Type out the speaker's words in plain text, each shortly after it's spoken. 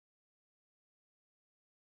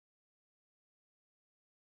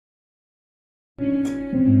Oh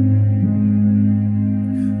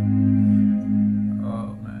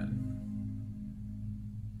man,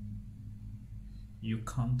 you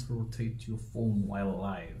can't rotate your phone while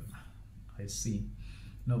live. I see.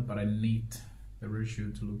 No, but I need the ratio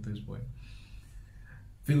to look this way.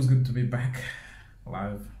 Feels good to be back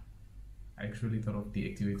live. I actually thought of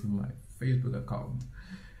deactivating my Facebook account,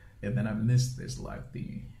 and then I missed this live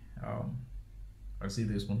thing. I see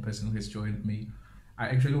there's one person who has joined me. I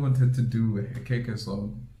actually wanted to do a Keke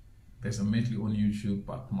song. There's a medley on YouTube,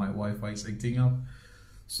 but my Wi-Fi is acting up.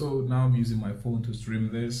 So now I'm using my phone to stream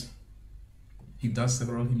this. He does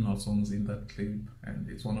several hymnal songs in that clip, and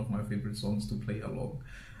it's one of my favorite songs to play along.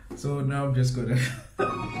 So now I'm just gonna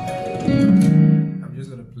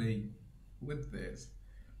play with this,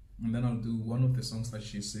 and then I'll do one of the songs that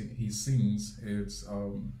he sings. It's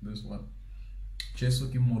this one, jeso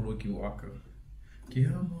ke Moloki, waka.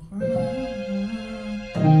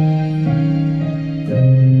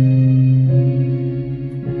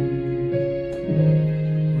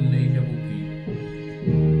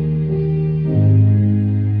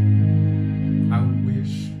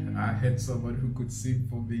 I had someone who could sing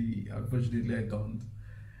for me. Unfortunately, I don't.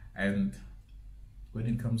 And when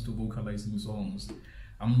it comes to vocalizing songs,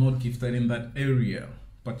 I'm not gifted in that area.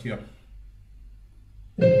 But yeah,